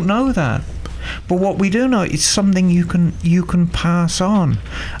 We don't know that. But what we do know is something you can pass on.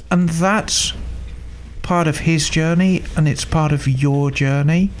 And that's part of his journey, and it's part of your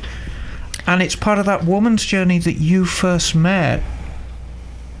journey. And it's part of that woman's journey that you first met,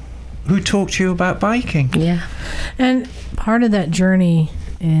 who talked to you about biking. Yeah. And part of that journey,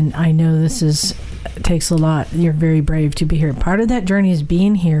 and I know this takes a lot, you're very brave to be here. Part of that journey is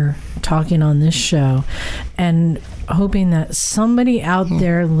being here, talking on this show, and hoping that somebody out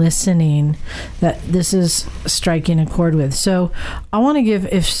there listening that this is striking a chord with. So I want to give,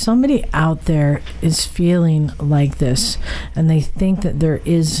 if somebody out there is feeling like this and they think that there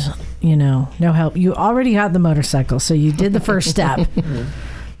is, no help, you already got the motorcycle, so you did the first step.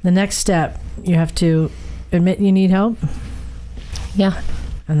 The next step, you have to admit you need help. Yeah.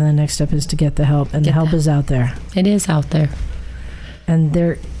 And then the next step is to get the help, and the help is out there. It is out there. And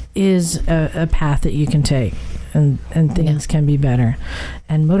there is a path that you can take, and things can be better.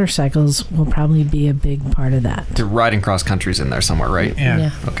 And motorcycles will probably be a big part of that. The riding cross country's in there somewhere, right?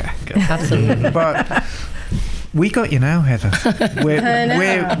 Yeah. Okay, good. Absolutely. But We got you now, Heather.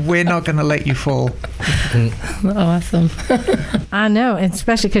 We're not going to let you fall. Awesome. I know, and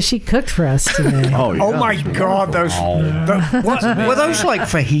especially because she cooked for us today. Oh, yeah. Oh my God! What were those like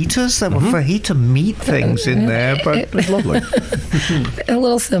fajitas? There were fajita meat things in there, but It was lovely. A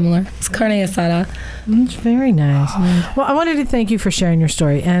little similar. It's carne asada. It's very nice. Well, I wanted to thank you for sharing your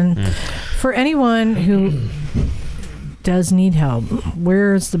story. And for anyone who does need help,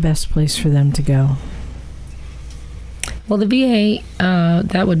 where's the best place for them to go? Well, the VA,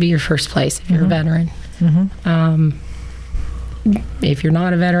 that would be your first place if you're a veteran. If you're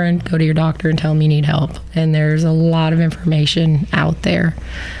not a veteran, go to your doctor and tell them you need help. And there's a lot of information out there.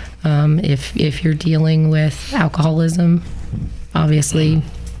 If you're dealing with alcoholism, obviously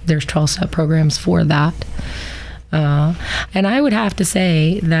there's 12-step programs for that. And I would have to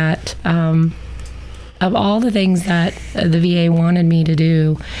say that of all the things that the VA wanted me to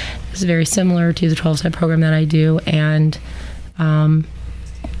do, it's very similar to the 12-step program that I do. And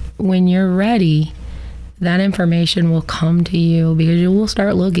when you're ready, that information will come to you because you will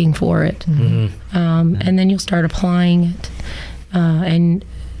start looking for it. And then you'll start applying it. And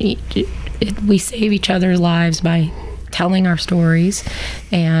we save each other's lives by telling our stories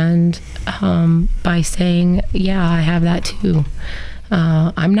and by saying, yeah, I have that too.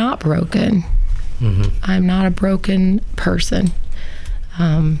 I'm not broken. I'm not a broken person.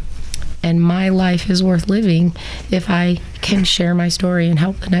 And my life is worth living if I can share my story and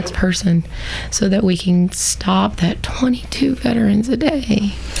help the next person so that we can stop that 22 veterans a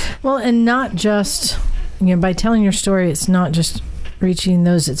day. Well, and not just, by telling your story, it's not just reaching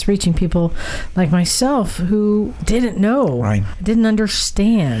those, it's reaching people like myself who didn't know, didn't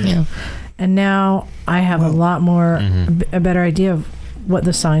understand. Yeah. And now I have a lot more, a better idea of what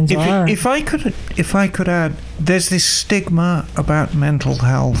the signs are. If I could add, there's this stigma about mental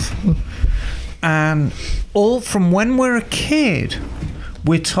health, and all from when we're a kid,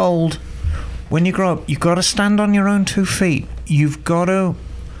 we're told when you grow up, you've got to stand on your own 2 feet. You've got to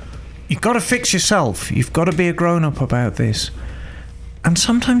fix yourself. You've got to be a grown up about this, and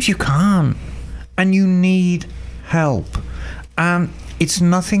sometimes you can't, and you need help, and it's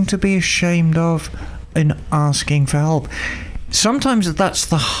nothing to be ashamed of in asking for help. Sometimes that's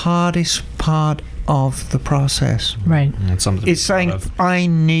the hardest part of the process. Right. It's saying, I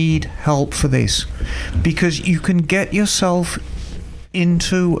need help for this. Because you can get yourself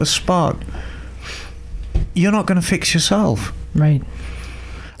into a spot. You're not going to fix yourself. Right.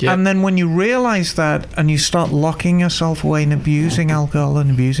 Yep. And then when you realize that and you start locking yourself away and abusing alcohol and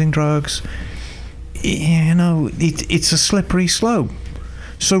abusing drugs, it's a slippery slope.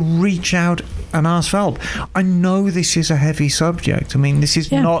 So reach out and ask for help. I know this is a heavy subject. I mean, this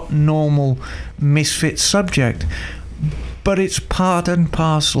is not normal misfit subject, but it's part and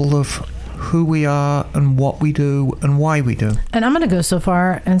parcel of who we are and what we do and why we do. And I'm going to go so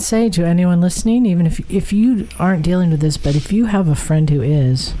far and say to anyone listening, even if you aren't dealing with this, but if you have a friend who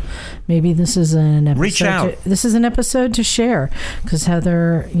is, maybe this is an episode. Reach out. This is an episode to share, because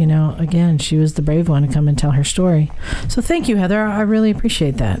Heather, again, she was the brave one to come and tell her story. So thank you, Heather. I really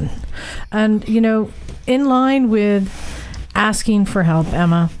appreciate that. And in line with asking for help,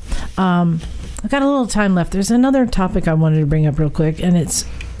 Emma, I've got a little time left. There's another topic I wanted to bring up real quick, and it's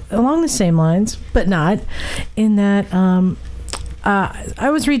along the same lines, but not in that I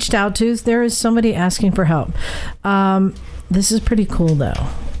was reached out to. There is somebody asking for help. This is pretty cool, though.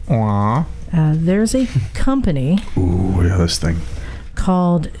 There's a company. Ooh, yeah, this thing.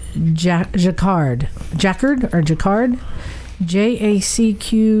 Called Jacquard. Jacquard? Jacquard. No,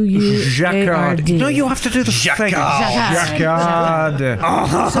 you have to do the thing. Jacquard.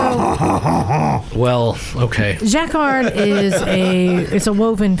 Well, okay. Jacquard is a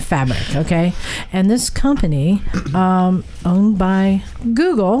woven fabric, okay? And this company, owned by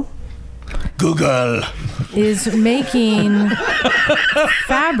Google, is making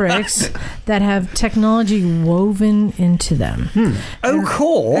fabrics that have technology woven into them.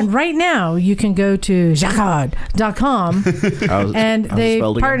 Cool. And right now, you can go to jacquard.com and they've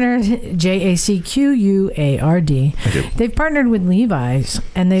partnered, Jacquard. They've partnered with Levi's,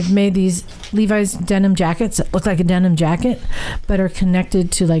 and they've made these Levi's denim jackets that look like a denim jacket, but are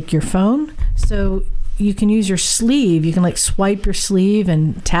connected to like your phone. So you can use your sleeve. You can like swipe your sleeve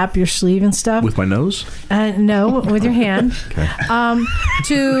and tap your sleeve and stuff. With my nose? No, with your hand. Okay.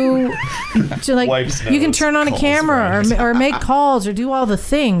 To like, you can turn on a camera or make calls or do all the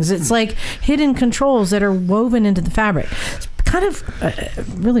things. It's like hidden controls that are woven into the fabric. kind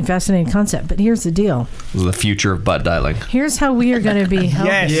of really fascinating concept. But here's the deal. This is the future of butt dialing. Here's how we are going to be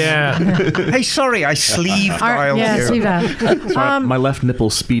helped. Yes. Hey, sorry, I sleeve dialed you. Sleeve dial. My left nipple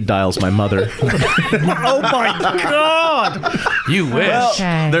speed dials my mother. Oh my God! You wish. Well,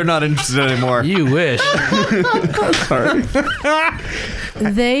 Okay. they're not interested anymore. You wish. Sorry.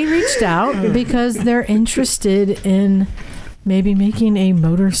 They reached out because they're interested in maybe making a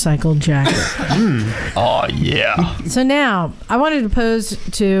motorcycle jacket. Oh, yeah. So now, I wanted to pose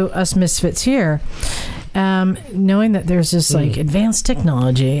to us misfits here, knowing that there's this like advanced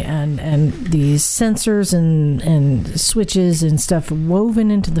technology and these sensors and switches and stuff woven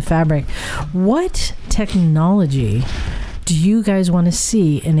into the fabric. What technology do you guys want to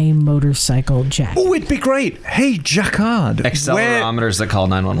see in a motorcycle jacket? Oh, it'd be great. Hey, Jacquard. Accelerometers that call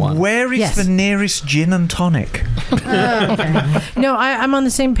 911. Where is the nearest gin and tonic? No, I'm on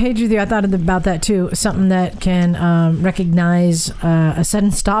the same page with you. I thought about that too. Something that can recognize a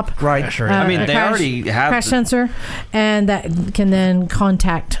sudden stop. Right. I mean, they already have crash sensor, and that can then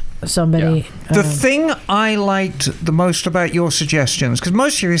contact somebody. The thing I liked the most about your suggestions, because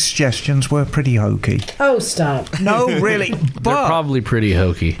most of your suggestions were pretty hokey. Oh, stop. No, really. They're But probably pretty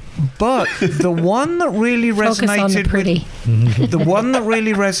hokey. But the one that really Focus on the resonated pretty. with the one that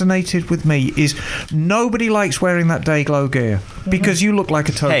really resonated with me is nobody likes wearing that Dayglow gear because you look like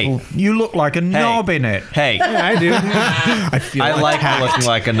a total. You look like a knob in it. Hey, I do. I feel I like looking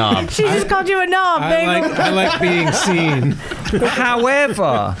like a knob. She just called you a knob, baby. I like being seen.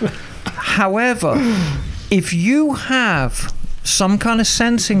 However, if you have some kind of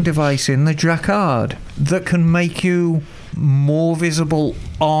sensing device in the Jacquard that can make you more visible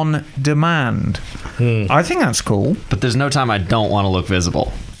on demand, I think that's cool. But there's no time I don't want to look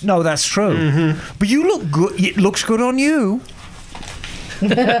visible. No, that's true. But you look good. It looks good on you.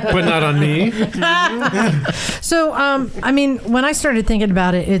 But not on me. So, I mean, when I started thinking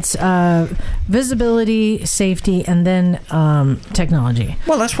about it, it's visibility, safety, and then technology.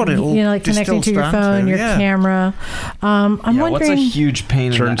 Well, that's what it all like connecting to your phone, your camera. I'm wondering. What's a huge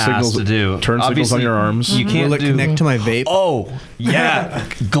pain in the ass to do? Turn signals on your arms. You can't Will it do, connect to my vape? Oh, yeah.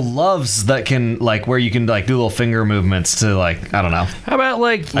 Gloves that can, like, where you can, like, do little finger movements to, like, I don't know. How about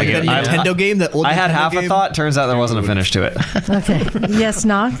like Like that Nintendo game, that old I had Nintendo half game? a thought. Turns out there wasn't a finish to it. Okay. Yes,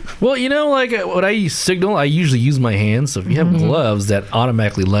 knock. Well, you know, like when I signal, I usually use my hands. So if you have gloves that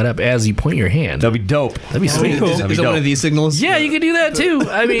automatically light up as you point your hand, That'd be dope. that'd be sweet. Is it one of these signals? Yeah, you could do that too.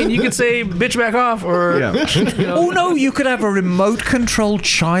 I mean, you could say "bitch, back off," or Oh no, you could have a remote controlled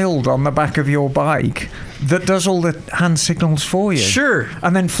child on the back of your bike that does all the hand signals for you. Sure.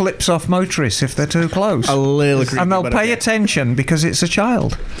 And then flips off motorists if they're too close. A little creepy, and they'll but pay okay. attention because it's a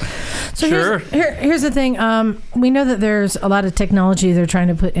child. So Sure. here's the thing. We know that there's a lot of technology they're trying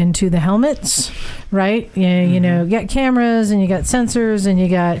to put into the helmets, right? You know, you got cameras and you got sensors and you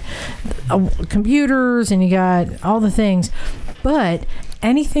got computers and you got all the things. But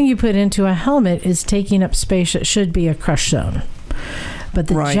anything you put into a helmet is taking up space that should be a crush zone. But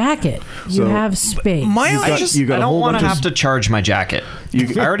the jacket, you have space. I don't want to have to charge my jacket.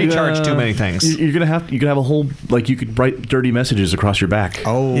 I already charge too many things. You could have a whole, like, you could write dirty messages across your back.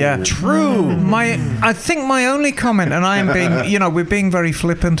 Oh, yeah, true. I think my only comment, and I am being, we're being very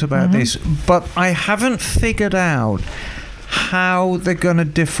flippant about this, but I haven't figured out how they're going to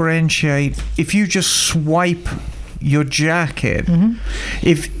differentiate if you just swipe your jacket.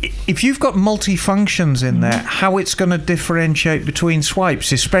 If you've got multi-functions in there, how it's going to differentiate between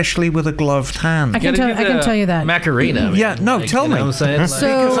swipes, especially with a gloved hand. I can tell you that. Macarena. Yeah, no, like, tell you know me. what I'm saying?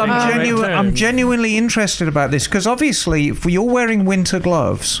 So, Because I'm genuinely interested about this, because obviously if you're wearing winter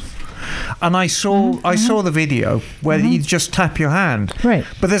gloves, and I saw the video where you just tap your hand. Right.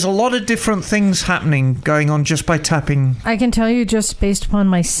 But there's a lot of different things happening going on just by tapping. I can tell you just based upon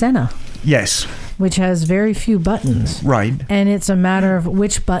my Senna, Yes. which has very few buttons. Right. And it's a matter of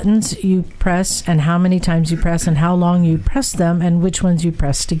which buttons you press and how many times you press and how long you press them and which ones you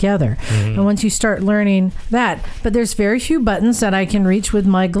press together. And once you start learning that, but there's very few buttons that I can reach with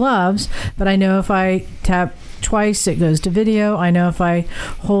my gloves, but I know if I tap twice it goes to video. I know if I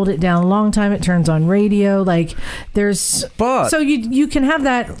hold it down a long time it turns on radio. Like there's so you can have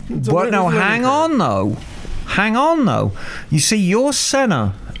that. But now hang on though. You see your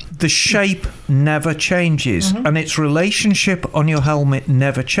Senna, the shape never changes and its relationship on your helmet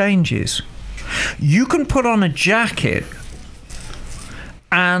never changes. You can put on a jacket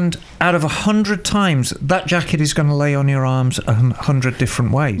And out of 100 times, that jacket is going to lay on your arms 100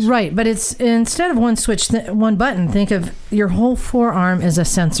 different ways. Right, but it's instead of one switch, one button, think of your whole forearm as a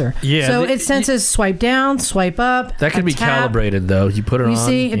sensor. Yeah, So it senses swipe down, swipe up. That can be tap. calibrated, though. You put it on. You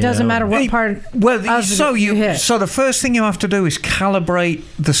see, it doesn't matter what part. Well, so the first thing you have to do is calibrate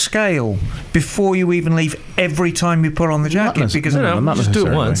the scale before you even leave every time you put on the jacket. Because not just do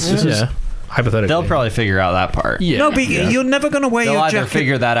it once. Hypothetically, they'll probably figure out that part. Yeah. No, but you're never going to wear They'll your either jacket.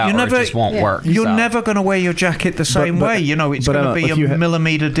 figure that out, or it just won't work. You're never going to wear your jacket the same way. You know, it's going to be a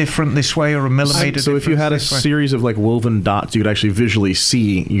millimeter different this way or a millimeter. So if you had a series of like woven dots, you could actually visually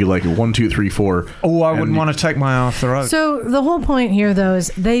see you like 1, 2, 3, 4. Oh, I wouldn't want to take my eye off the road. So the whole point here, though,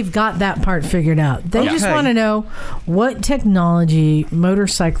 is they've got that part figured out. They just want to know what technology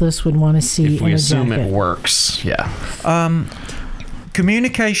motorcyclists would want to see If we in a assume jacket. it works, yeah.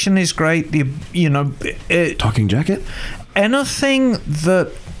 Communication is great. Talking jacket. Anything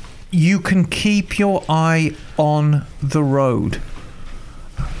that you can keep your eye on the road.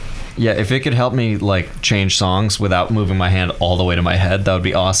 Yeah, if it could help me like change songs without moving my hand all the way to my head, that would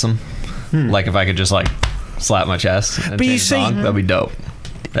be awesome. Like if I could just like slap my chest and change song, that'd be dope.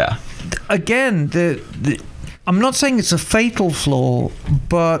 Yeah. Again, I'm not saying it's a fatal flaw,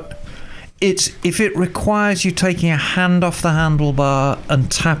 but if it requires you taking a hand off the handlebar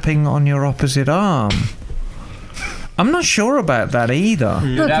and tapping on your opposite arm, I'm not sure about that either.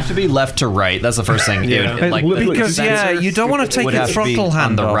 It would have to be left to right. That's the first thing. Because you don't want to take your throttle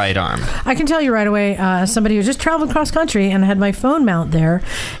hand on the off. right arm. I can tell you right away, somebody who just traveled cross country and had my phone mount there,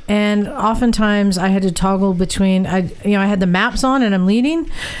 and oftentimes I had to toggle between. I had the maps on and I'm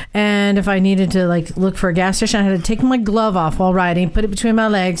leading, and if I needed to like look for a gas station, I had to take my glove off while riding, put it between my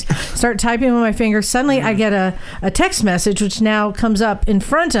legs, start typing with my fingers. Suddenly, I get a text message which now comes up in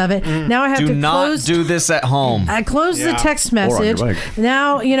front of it. Now I have to close. Do this at home. I close the text message.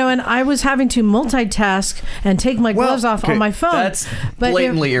 Now, and I was having to multitask and take my gloves off on my phone. That's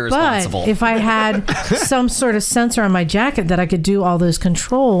blatantly irresponsible. But if I had some sort of sensor on my jacket that I could do all those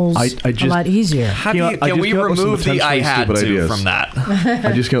controls a lot easier. Can we remove the I had to from that?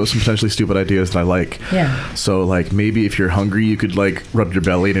 I just came up with some potentially stupid ideas that I like. Yeah. So, like, maybe if you're hungry, you could, like, rub your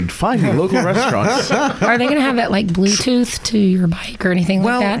belly and find the local restaurants. Are they going to have that like Bluetooth to your bike or anything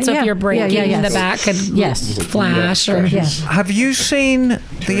like that? So if you're braking, the back could flash or. Have you seen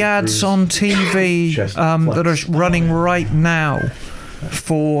the ads on TV that are running right now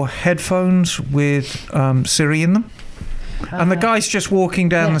for headphones with Siri in them? And the guy's just walking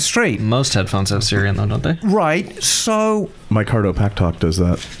down the street. Most headphones have Siri in them, don't they? Right. So My Cardo Pack Talk does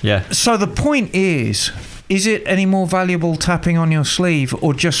that. Yeah. So the point is it any more valuable tapping on your sleeve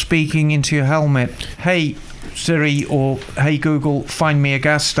or just speaking into your helmet, hey Siri or hey Google, find me a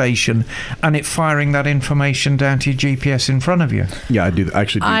gas station, and it firing that information down to your GPS in front of you? Yeah, I do.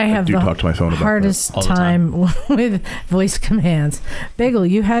 Actually, I do talk to my phone about hardest that. time with voice commands. Bagel,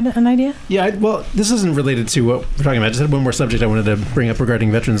 you had an idea? Yeah, well, this isn't related to what we're talking about. I just had one more subject I wanted to bring up regarding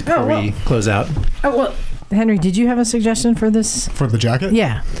veterans before we close out. Oh, well, Henry, did you have a suggestion for this? For the jacket?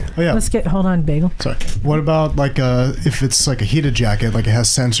 Yeah. Oh, yeah. Hold on, Bagel. Sorry. What about, like, if it's, like, a heated jacket, like it has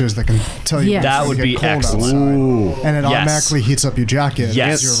sensors that can tell you That would be excellent. Ooh. And it automatically heats up your jacket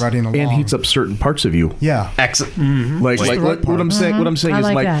as you're riding along. And heats up certain parts of you. Yeah. Excellent. Mm-hmm. Like what I'm saying. What I'm saying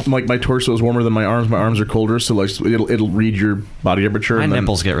I is like my torso is warmer than my arms. My arms are colder, so like it'll read your body temperature. My and then,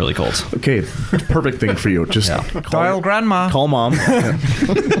 nipples get really cold. Okay, perfect thing for you. Just dial grandma. Call mom.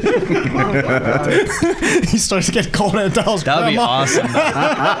 He starts to get cold and dials That would be grandma. awesome.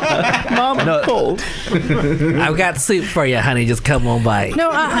 Mom, I'm cold. I've got soup for you, honey. Just come on by.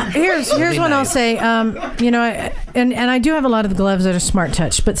 No, here's what I'll say. And I do have a lot of the gloves that are Smart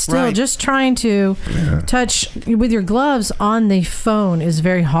Touch, but still, just trying to touch with your gloves on the phone is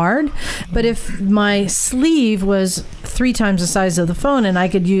very hard. But if my sleeve was 3 times the size of the phone, and I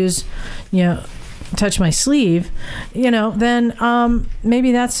could use, touch my sleeve, then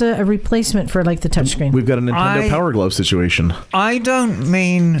maybe that's a replacement for like the touchscreen. We've got a Nintendo Power Glove situation. I don't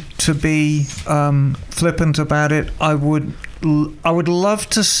mean to be flippant about it. I would love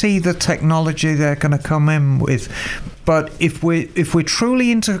to see the technology they're going to come in with, but if we're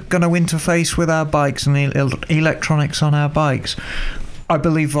truly going to interface with our bikes and electronics on our bikes, I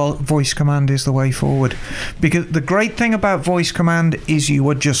believe voice command is the way forward, because the great thing about voice command is you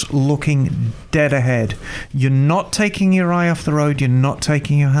are just looking dead ahead. You're not taking your eye off the road. You're not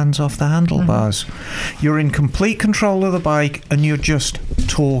taking your hands off the handlebars. You're in complete control of the bike, and you're just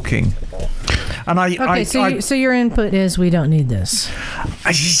talking. And so your input is we don't need this.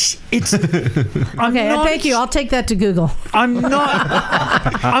 It's thank you. I'll take that to Google. I'm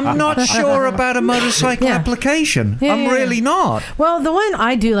not sure about a motorcycle application. I'm really not. Well, the one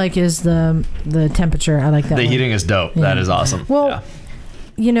I do like is the temperature. I like that. The one. heating is dope. That is awesome. Well,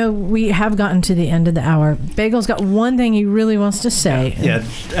 we have gotten to the end of the hour. Bagel's got one thing he really wants to say. Yeah,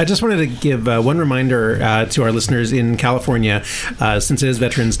 I just wanted to give one reminder to our listeners in California, since it is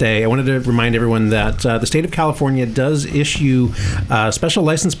Veterans Day. I wanted to remind everyone that the state of California does issue special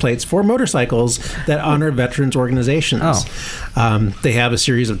license plates for motorcycles that honor veterans organizations. They have a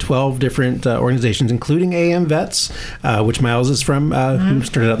series of 12 different organizations, including AM Vets, which Miles is from, who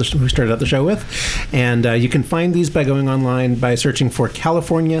started out the show with. And you can find these by going online by searching for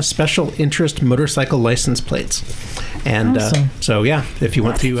California Special Interest Motorcycle License Plates. And if you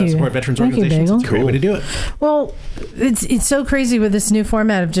want to support veterans organizations, it's a great way to do it. Well, it's so crazy with this new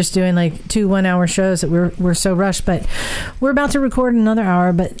format of just doing like 2 1-hour shows that we're so rushed, but we're about to record another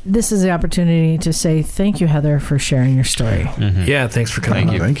hour. But this is the opportunity to say thank you, Heather, for sharing your story. Mm-hmm. Yeah, thanks for coming.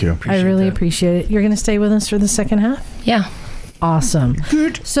 Thank you. I really appreciate it. You're going to stay with us for the second half? Yeah. Awesome.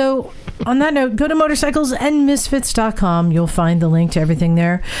 Good. So on that note, go to motorcyclesandmisfits.com. You'll find the link to everything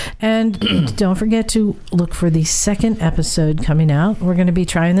there. And don't forget to look for the second episode coming out. We're going to be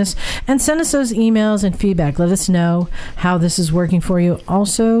trying this. And send us those emails and feedback. Let us know how this is working for you.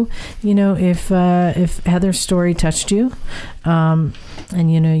 Also, if Heather's story touched you, and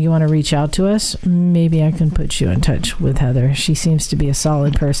you want to reach out to us, maybe I can put you in touch with Heather. She seems to be a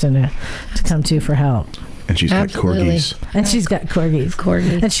solid person to come to for help. And she's got corgis. And she's got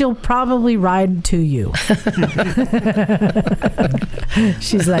corgis. And she'll probably ride to you.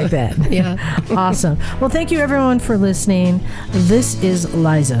 She's like that. Yeah. Awesome. Well, thank you everyone for listening. This is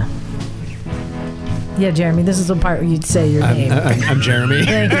Liza. Yeah, Jeremy, this is the part where you'd say your name. I'm Jeremy.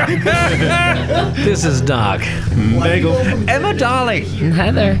 Thank you. This is Doc. Bagel. Emma Darling.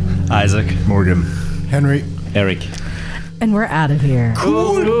 Heather. Isaac. Morgan. Henry. Eric. And we're out of here.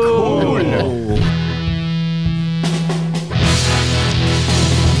 Cool.